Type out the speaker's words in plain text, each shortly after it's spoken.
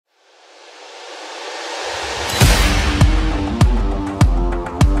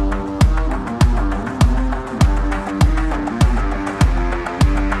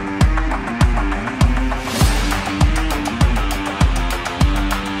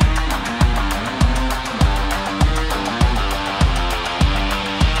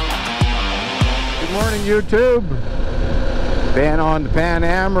YouTube. Ben on the Pan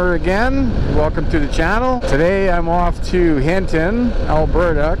Amber again. Welcome to the channel. Today I'm off to Hinton,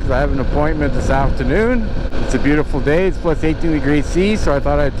 Alberta, because I have an appointment this afternoon. It's a beautiful day. It's plus 18 degrees C, so I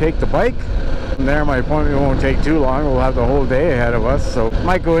thought I'd take the bike. From there, my appointment won't take too long. We'll have the whole day ahead of us, so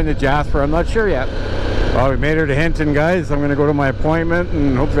might go into Jasper. I'm not sure yet. Well, we made her to Hinton, guys. I'm going to go to my appointment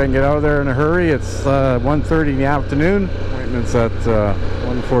and hopefully I can get out of there in a hurry. It's 1:30 in the afternoon. Appointment's at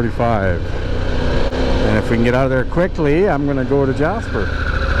 1:45. And if we can get out of there quickly, I'm going to go to Jasper.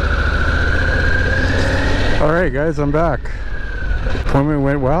 Alright guys, I'm back. Appointment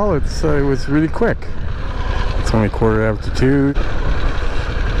went well. It was really quick. It's only 2:15.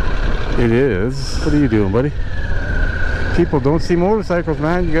 It is. What are you doing, buddy? People don't see motorcycles,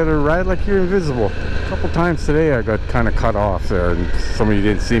 man. You gotta ride like you're invisible. A couple times today I got kind of cut off there and somebody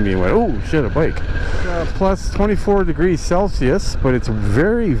didn't see me and went, oh shit, a bike. Plus 24 degrees Celsius, but it's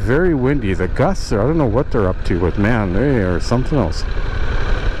very, very windy. The gusts are, I don't know what they're up to, but man, they are something else.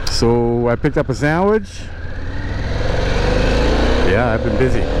 So I picked up a sandwich. Yeah, I've been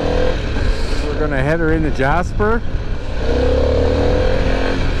busy. We're gonna head her into Jasper.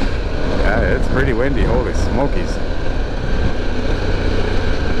 Yeah, it's pretty windy, holy smokies.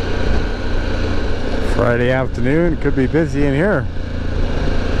 Friday afternoon, could be busy in here.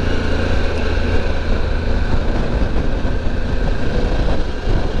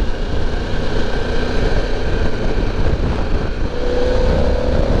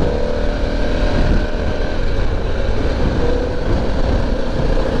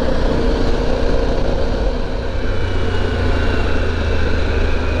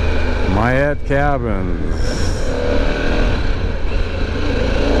 Mayette Cabins.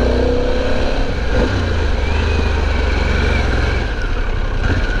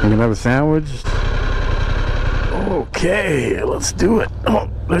 I'm gonna have a sandwich. Okay, let's do it. Oh,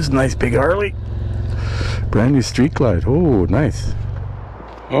 there's a nice big Harley. Brand new street glide. Oh, nice.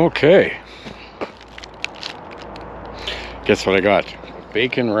 Okay. Guess what I got?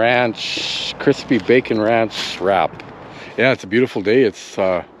 Bacon ranch, crispy bacon ranch wrap. Yeah, it's a beautiful day. It's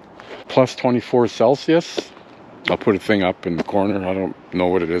plus 24 Celsius. I'll put a thing up in the corner. I don't know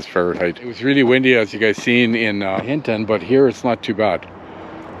what it is Fahrenheit. It was really windy, as you guys seen in Hinton, but here it's not too bad.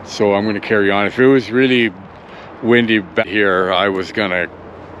 So I'm going to carry on. If it was really windy back here, I was going to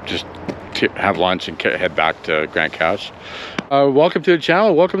just have lunch and head back to Grant Cache. Welcome to the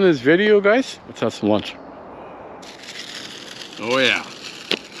channel. Welcome to this video, guys. Let's have some lunch. Oh yeah.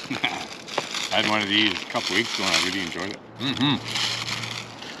 I had one of these a couple weeks ago and I really enjoyed it.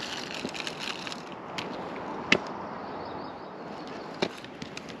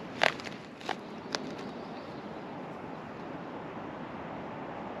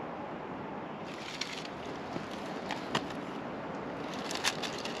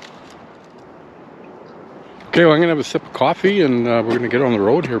 Okay, well, I'm gonna have a sip of coffee and we're gonna get on the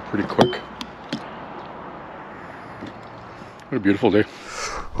road here pretty quick. What a beautiful day.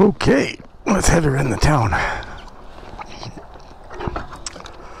 Okay, let's head her in the town.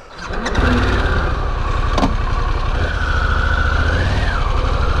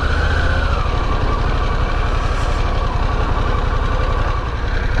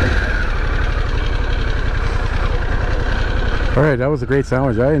 Alright, that was a great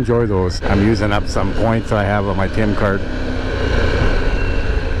sandwich. I enjoy those. I'm using up some points I have on my Tim card.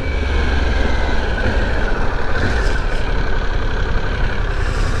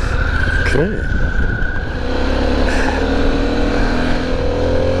 Okay.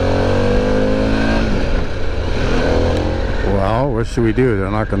 Well, what should we do? They're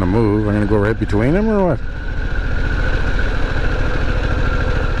not going to move. I'm going to go right between them or what?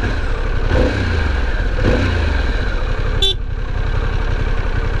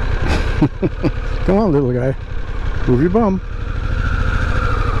 Come on, little guy. Move your bum.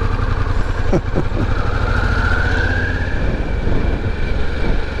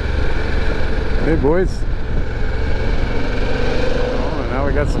 Hey, boys. Oh, now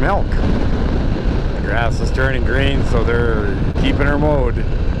we got some elk. The grass is turning green, so they're keeping her mowed.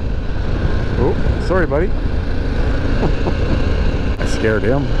 Oh, sorry, buddy. I scared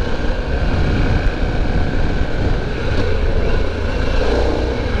him.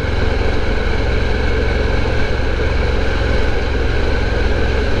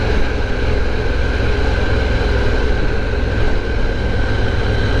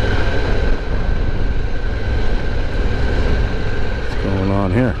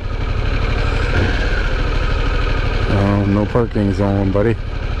 Here. Oh, no parking zone, buddy.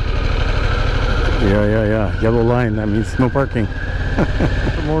 Yeah. Yellow line, that means no parking.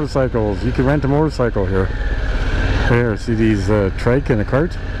 Motorcycles. You can rent a motorcycle here. Here, see these trike and a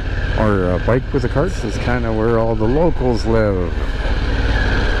cart? or bike with the carts is kind of where all the locals live.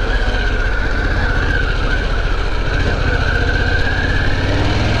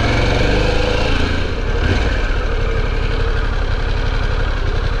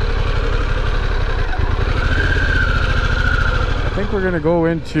 I think we're gonna go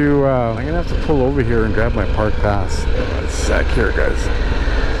into, I'm gonna have to pull over here and grab my park pass. One sec here, guys.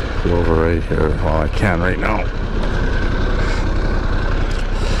 Pull over right here. Well, I can right now.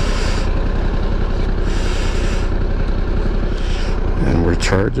 And we're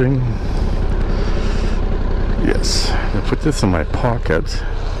charging. Yes, I'm gonna put this in my pocket.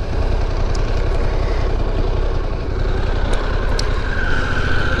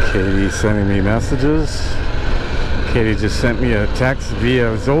 Katie's sending me messages. Katie just sent me a text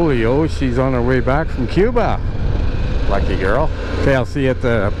via Zolio. She's on her way back from Cuba. Lucky girl. Okay, I'll see you at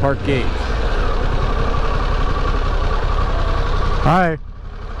the park gate. Hi.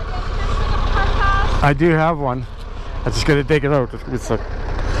 I do have one. I'm just gonna take it out.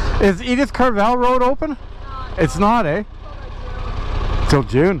 Is Edith Carvel Road open? It's not, eh? Till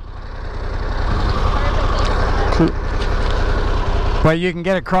June. But you can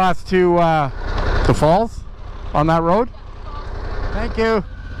get across to the falls on that road? Thank you.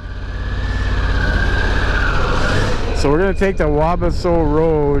 So we're going to take the Wabasso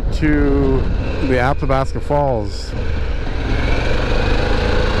Road to the Athabasca Falls.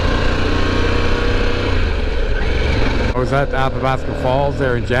 I was at the Athabasca Falls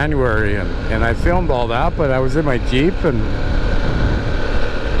there in January and I filmed all that, but I was in my Jeep and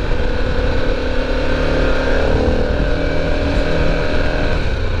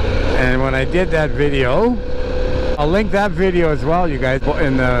when I did that video, I'll link that video as well, you guys,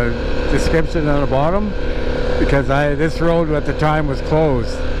 in the description on the bottom, because this road at the time was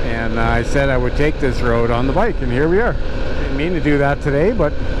closed, and I said I would take this road on the bike, and here we are. Didn't mean to do that today,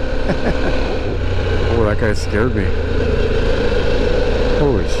 but oh, that guy scared me.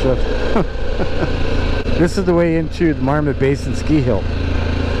 Holy shit. This is the way into the Marmot Basin ski hill.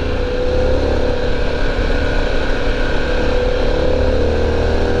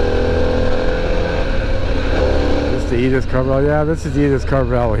 Edith Carvel, yeah, this is Edith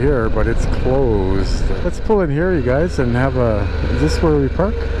Carvel here, but it's closed. Let's pull in here, you guys, and have a. Is this where we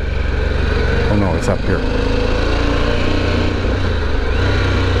park? Oh no, it's up here.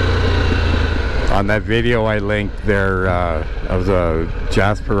 On that video I linked there of the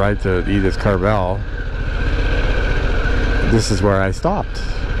Jasper ride to Edith Carvel. This is where I stopped.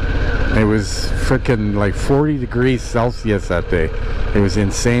 It was freaking like 40 degrees Celsius that day. It was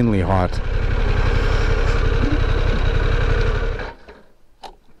insanely hot.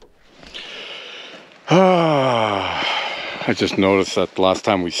 I just noticed that the last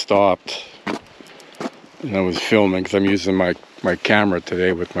time we stopped, and I was filming because I'm using my camera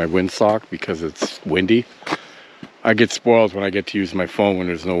today with my windsock because it's windy. I get spoiled when I get to use my phone when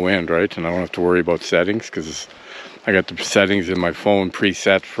there's no wind, right? And I don't have to worry about settings because I got the settings in my phone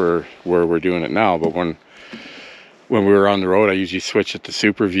preset for where we're doing it now. But when we were on the road, I usually switch it to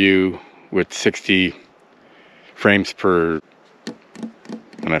Super View with 60 frames per.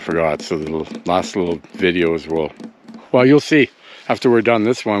 And I forgot, so the last little videos well, you'll see. After we're done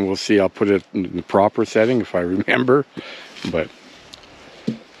this one, we'll see. I'll put it in the proper setting if I remember. But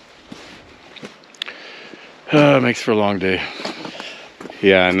it makes for a long day.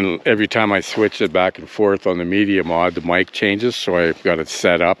 Yeah, and every time I switch it back and forth on the media mod, the mic changes, so I've got it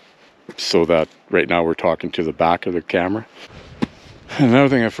set up so that right now we're talking to the back of the camera. Another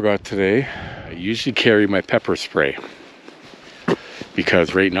thing I forgot today, I usually carry my pepper spray.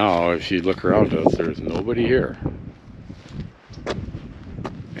 Because right now, if you look around us, there's nobody here.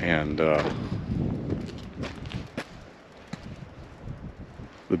 And the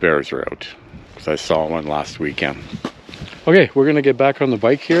bears are out. Because I saw one last weekend. Okay, we're going to get back on the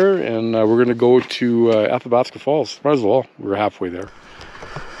bike here. And we're going to go to Athabasca Falls. Might as well. We're halfway there.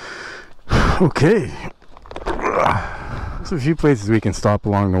 Okay. There's a few places we can stop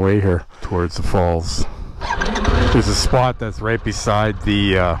along the way here towards the falls. There's a spot that's right beside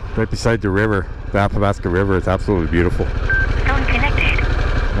the river, the Athabasca River. It's absolutely beautiful. Phone connected.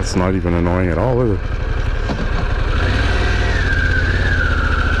 That's not even annoying at all, is it?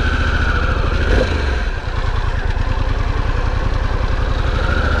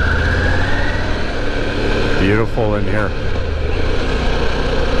 Beautiful in here.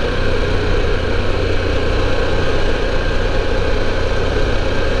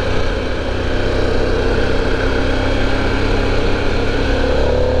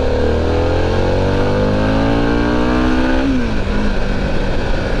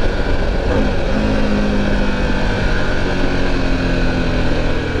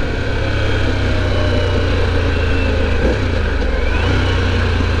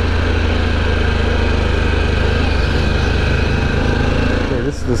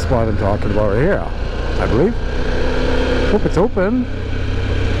 this is the spot I'm talking about right here, I believe. Hope it's open.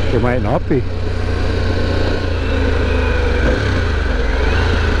 It might not be.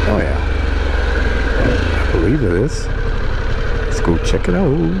 Oh yeah, I believe it is. Let's go check it out.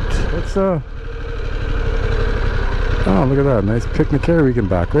 Let's oh, look at that, nice picnic area. We can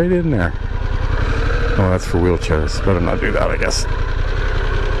back right in there. Oh, that's for wheelchairs. Better not do that, I guess.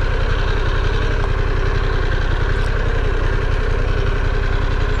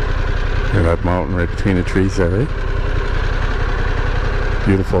 Look at that mountain right between the trees there, eh?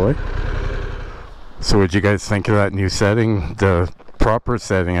 Beautiful, eh? So what'd you guys think of that new setting? The proper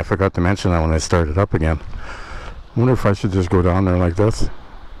setting, I forgot to mention that when I started up again. I wonder if I should just go down there like this.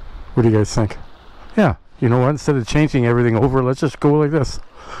 What do you guys think? Yeah, you know what? Instead of changing everything over, let's just go like this.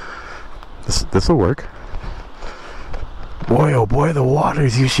 This will work. Boy, oh boy, the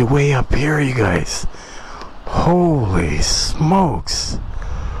water's usually way up here, you guys. Holy smokes.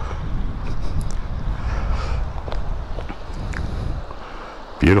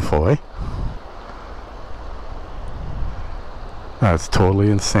 Beautiful, eh? That's totally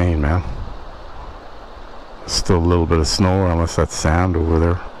insane, man. Still a little bit of snow, unless that's sand over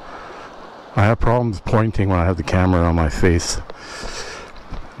there. I have problems pointing when I have the camera on my face.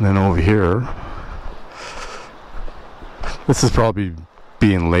 And then over here, this is probably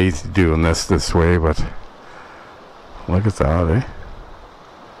being lazy doing this way, but look at that, eh?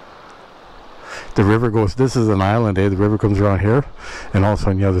 The river goes, this is an island, eh? The river comes around here, and also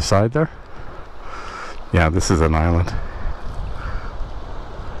on the other side there. Yeah, this is an island.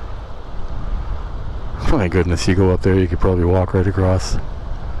 My goodness, you go up there, you could probably walk right across.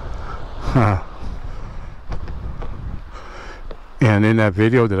 Huh. And in that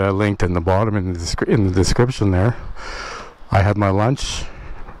video that I linked in the bottom in the description there, I had my lunch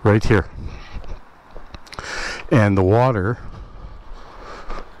right here. And the water,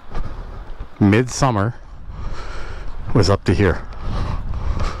 midsummer, was up to here.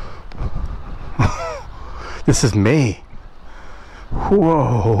 This is May.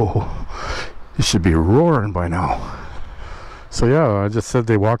 Whoa. It should be roaring by now. So yeah, I just said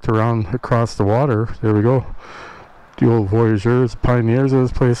they walked around across the water. There we go. The old voyageurs, pioneers of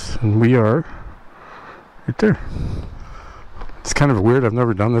this place. And we are right there. It's kind of weird. I've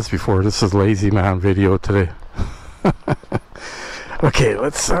never done this before. This is lazy man video today. Okay,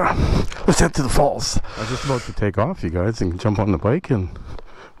 let's head to the falls. I was just about to take off, you guys, and jump on the bike. And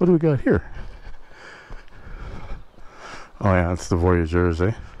what do we got here? Oh yeah, it's the voyageurs,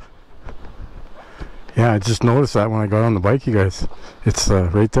 eh? Yeah, I just noticed that when I got on the bike, you guys. It's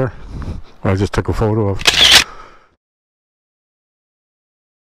right there. I just took a photo of.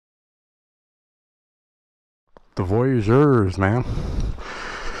 The voyageurs, man.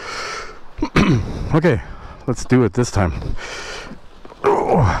 Okay, let's do it this time.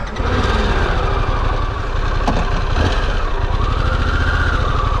 Oh.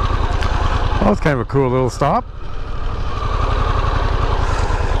 That was kind of a cool little stop.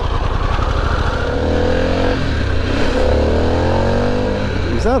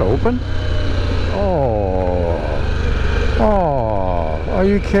 Is that open? Oh, are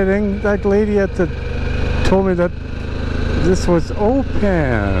you kidding? That lady at the told me that this was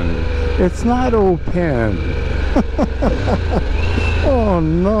open. It's not open. Oh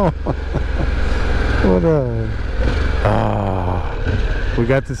no. What a... we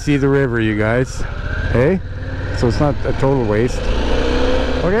got to see the river, you guys. Hey? So it's not a total waste.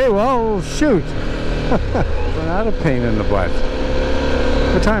 Okay, well, shoot. We're not a pain in the butt.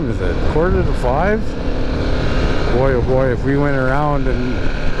 What time is it? 4:45? Boy, oh boy, if we went around and,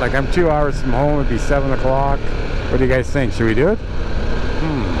 like, I'm 2 hours from home, it'd be 7 o'clock. What do you guys think? Should we do it?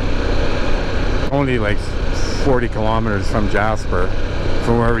 Only like 40 kilometers from Jasper,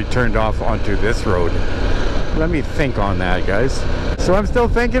 from where we turned off onto this road. Let me think on that, guys. So I'm still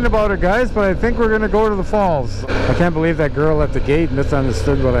thinking about it, guys, but I think we're gonna go to the falls. I can't believe that girl at the gate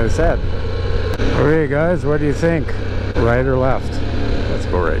misunderstood what I said. Okay, guys, what do you think? Right or left? Let's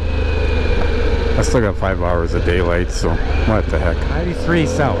go right. I still got 5 hours of daylight, so what the heck. 93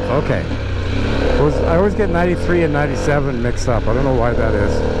 south, okay. I always get 93 and 97 mixed up. I don't know why that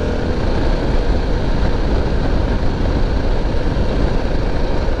is.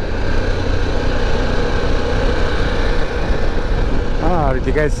 Oh, did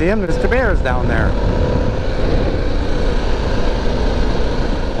you guys see him? There's two bears down there.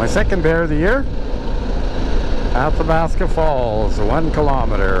 My second bear of the year. Athabasca Falls, 1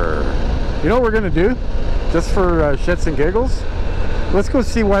 kilometer. You know what we're gonna do? Just for shits and giggles? Let's go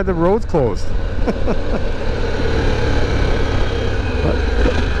see why the road's closed.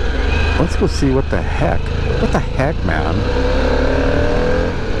 Let's go see what the heck. What the heck, man?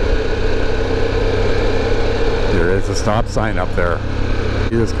 stop sign up there.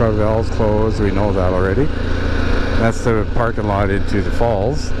 This Carvel's closed, we know that already. That's the parking lot into the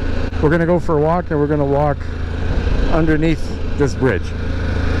falls. We're gonna go for a walk, and we're gonna walk underneath this bridge.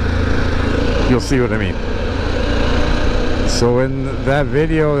 You'll see what I mean. So in that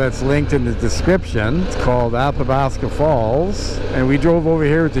video that's linked in the description, it's called Athabasca Falls, and we drove over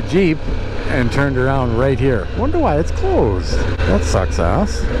here with the Jeep and turned around right here. Wonder why it's closed. That sucks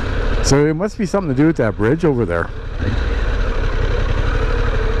ass. So it must be something to do with that bridge over there.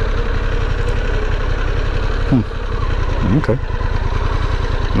 Okay.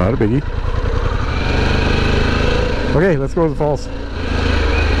 Not a biggie. Okay, let's go to the falls.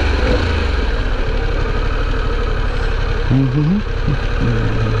 I'm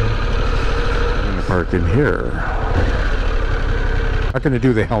gonna park in here. I'm not gonna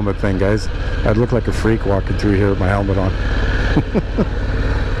do the helmet thing, guys. I'd look like a freak walking through here with my helmet on.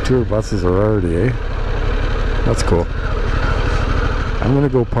 Tour buses are already, eh? That's cool. I'm gonna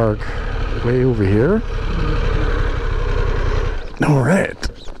go park way over here.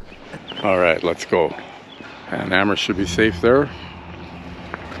 All right, let's go. And Amherst should be safe there.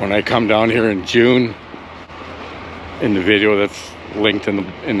 When I come down here in June, in the video that's linked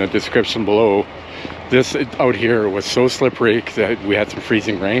in the description below, this out here was so slippery that we had some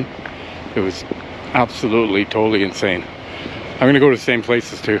freezing rain. It was absolutely, totally insane. I'm gonna go to the same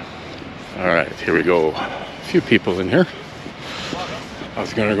places too. All right, here we go. A few people in here. I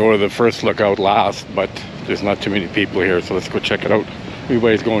was gonna go to the first lookout last, but there's not too many people here, so let's go check it out.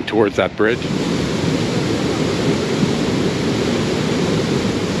 Everybody's going towards that bridge.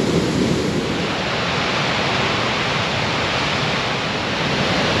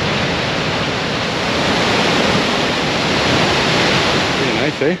 Pretty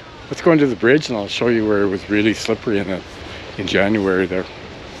nice, eh? Let's go into the bridge and I'll show you where it was really slippery in January there.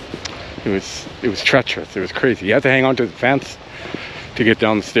 It was treacherous. It was crazy. You had to hang on to the fence to get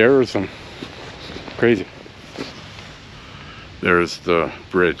down the stairs, and crazy. There's the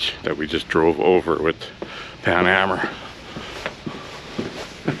bridge that we just drove over with Pan Hammer.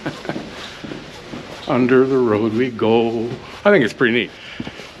 Under the road we go. I think it's pretty neat.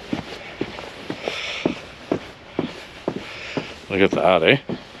 Look at that, eh?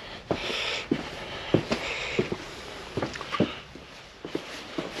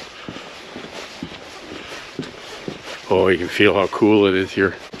 Oh, you can feel how cool it is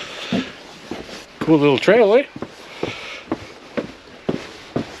here. Cool little trail, eh?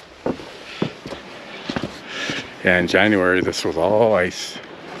 Yeah, in January this was all ice.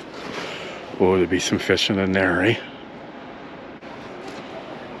 Oh, there'd be some fishing in there, eh?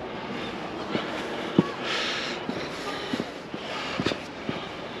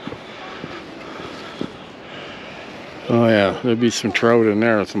 Oh yeah, there'd be some trout in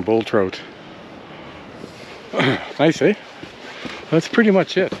there, some bull trout. Nice, eh? That's pretty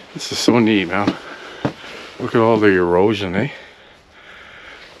much it. This is so neat, man. Look at all the erosion, eh?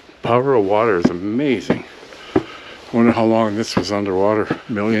 Power of water is amazing. Wonder how long this was underwater.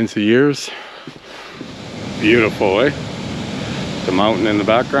 Millions of years. Beautiful, eh? The mountain in the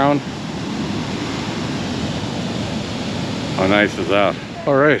background. How nice is that?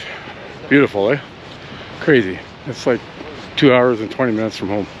 All right, beautiful, eh? Crazy. It's like 2 hours and 20 minutes from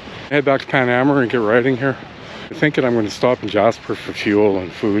home. Head back to Pan Hammer and get riding here. I'm thinking I'm going to stop in Jasper for fuel and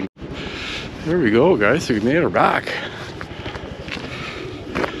food. There we go, guys. We made her back.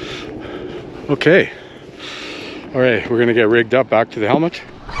 Okay. All right, we're gonna get rigged up back to the helmet.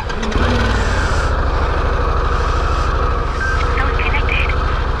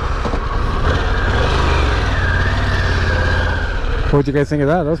 What'd you guys think of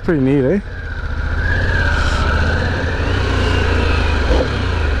that? That was pretty neat, eh?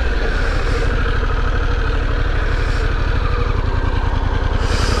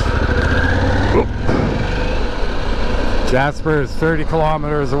 Jasper is 30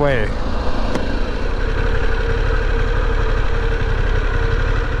 kilometers away.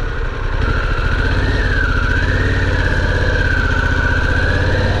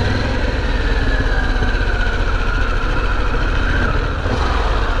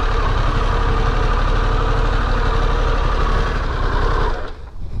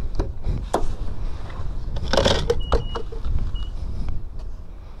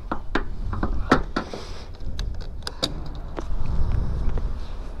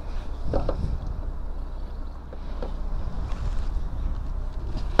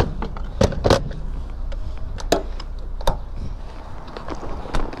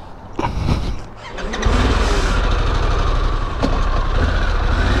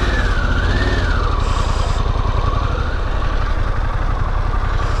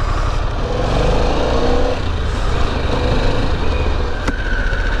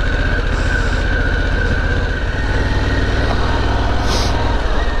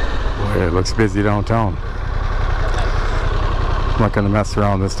 looks busy downtown. I'm not gonna mess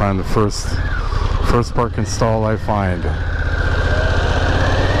around this time. The first parking stall I find,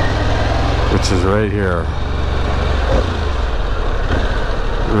 which is right here.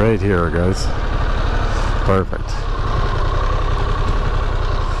 Right here, guys. Perfect.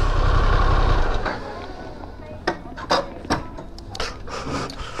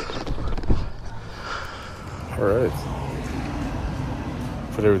 All right.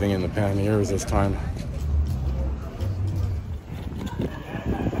 Put everything in the panniers this time.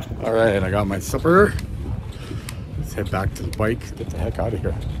 All right, I got my supper. Let's head back to the bike. Get the heck out of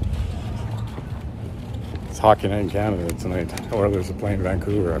here. It's hockey night in Canada tonight. Or there's a plane in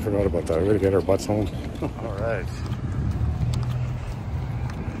Vancouver. I forgot about that. We gotta get our butts home. All right.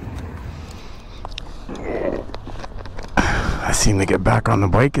 I seem to get back on the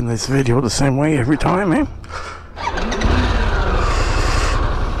bike in this video the same way every time, eh?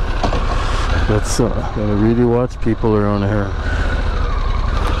 Let's gonna really watch people around here.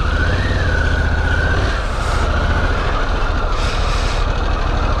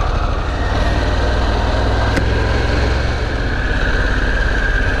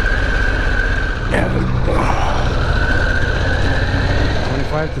 Yeah.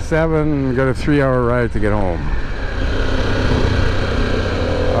 25 to 7, got a 3-hour ride to get home.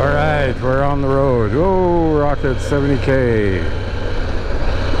 Alright, we're on the road. Oh, rocket 70K.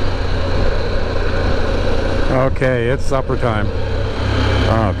 Okay, it's supper time.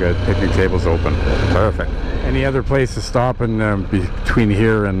 Oh, good. Picnic table's open. Perfect. Any other place to stop in between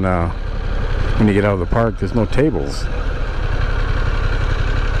here and when you get out of the park, there's no tables.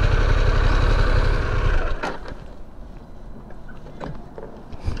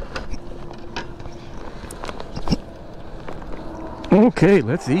 Okay,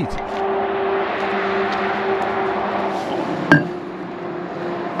 let's eat.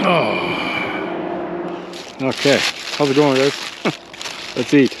 Oh. Okay, how's it going, guys?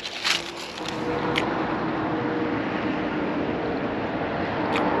 Let's eat.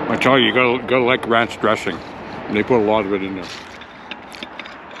 I tell you, you gotta like ranch dressing. They put a lot of it in there.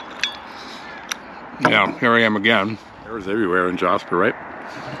 Yeah, here I am again. There's everywhere in Jasper, right?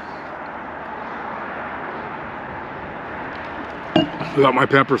 Without my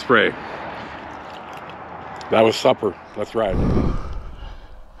pepper spray. That was supper. That's right.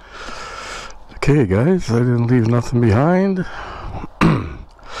 Okay, guys, I didn't leave nothing behind.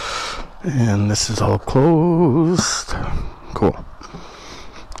 And this is all closed. Cool.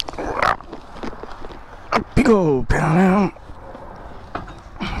 Up you go, Pan.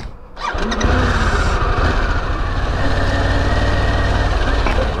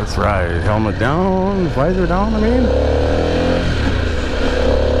 That's right. Helmet down, visor down, I mean.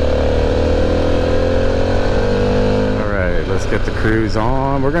 Let's get the cruise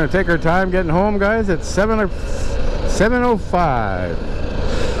on. We're going to take our time getting home, guys. It's 7:05.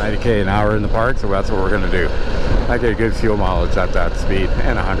 90K an hour in the park, so that's what we're going to do. I get a good fuel mileage at that speed,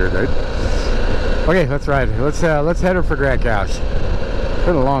 and 100, right? Okay, let's ride. Let's head her for Grand Cache. It's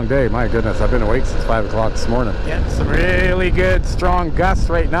been a long day, my goodness. I've been awake since 5 o'clock this morning. Getting some really good, strong gusts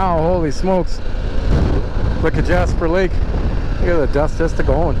right now. Holy smokes. Look at Jasper Lake. Look at the dust just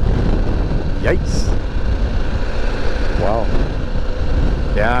going. Yikes. Wow.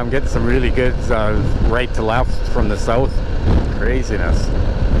 Yeah, I'm getting some really good right to left from the south. Craziness.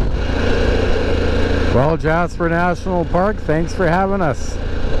 Well, Jasper National Park, thanks for having us.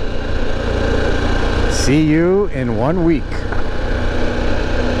 See you in 1 week.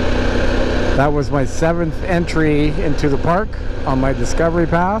 That was my 7th entry into the park on my Discovery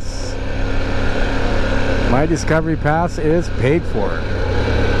Pass. My Discovery Pass is paid for.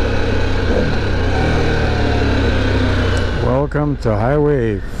 Welcome to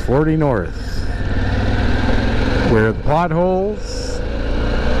Highway 40 North, where the potholes,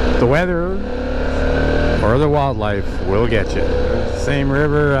 the weather, or the wildlife will get you. Same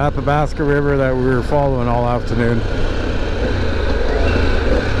river, Athabasca River, that we were following all afternoon.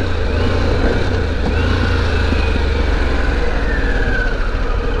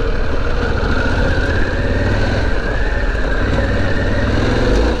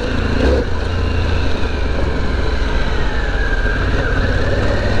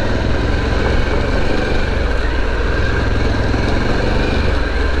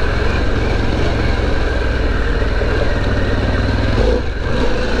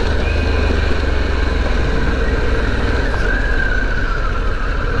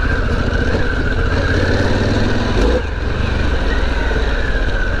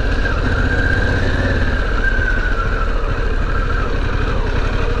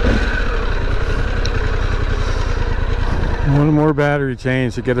 One more battery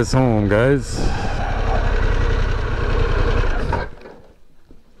change to get us home, guys. I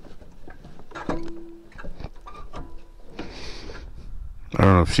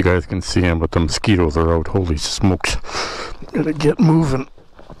don't know if you guys can see them, but the mosquitoes are out. Holy smokes. Gotta get moving.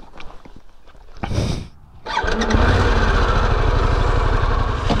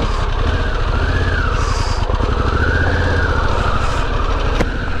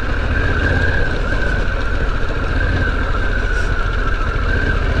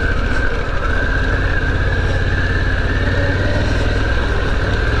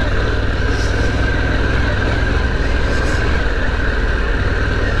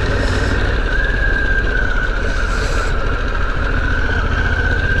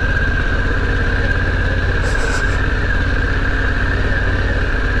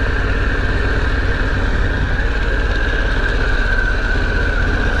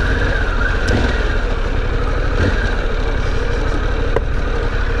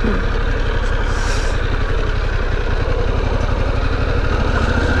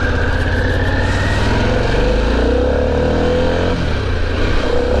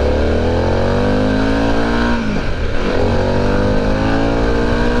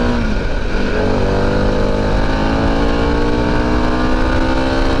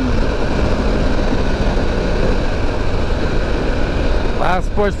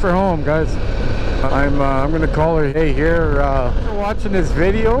 Last push for home, guys. I'm gonna call her hey here. If you're watching this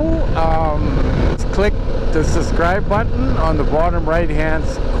video, just click the subscribe button on the bottom right hand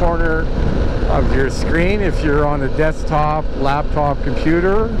corner of your screen if you're on a desktop, laptop,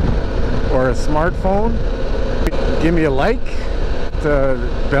 computer, or a smartphone. Give me a like, the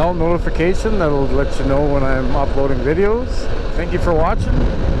bell notification that'll let you know when I'm uploading videos. Thank you for watching.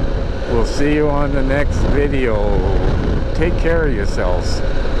 We'll see you on the next video. Take care of yourselves.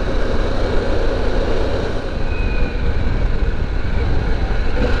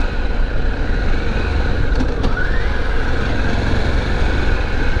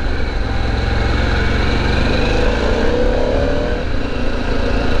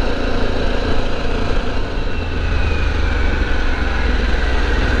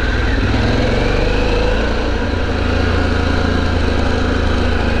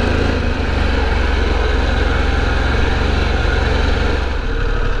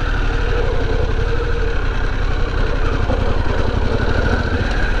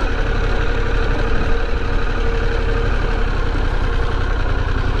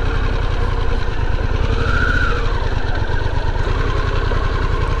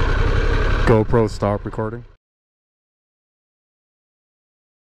 GoPro stop recording.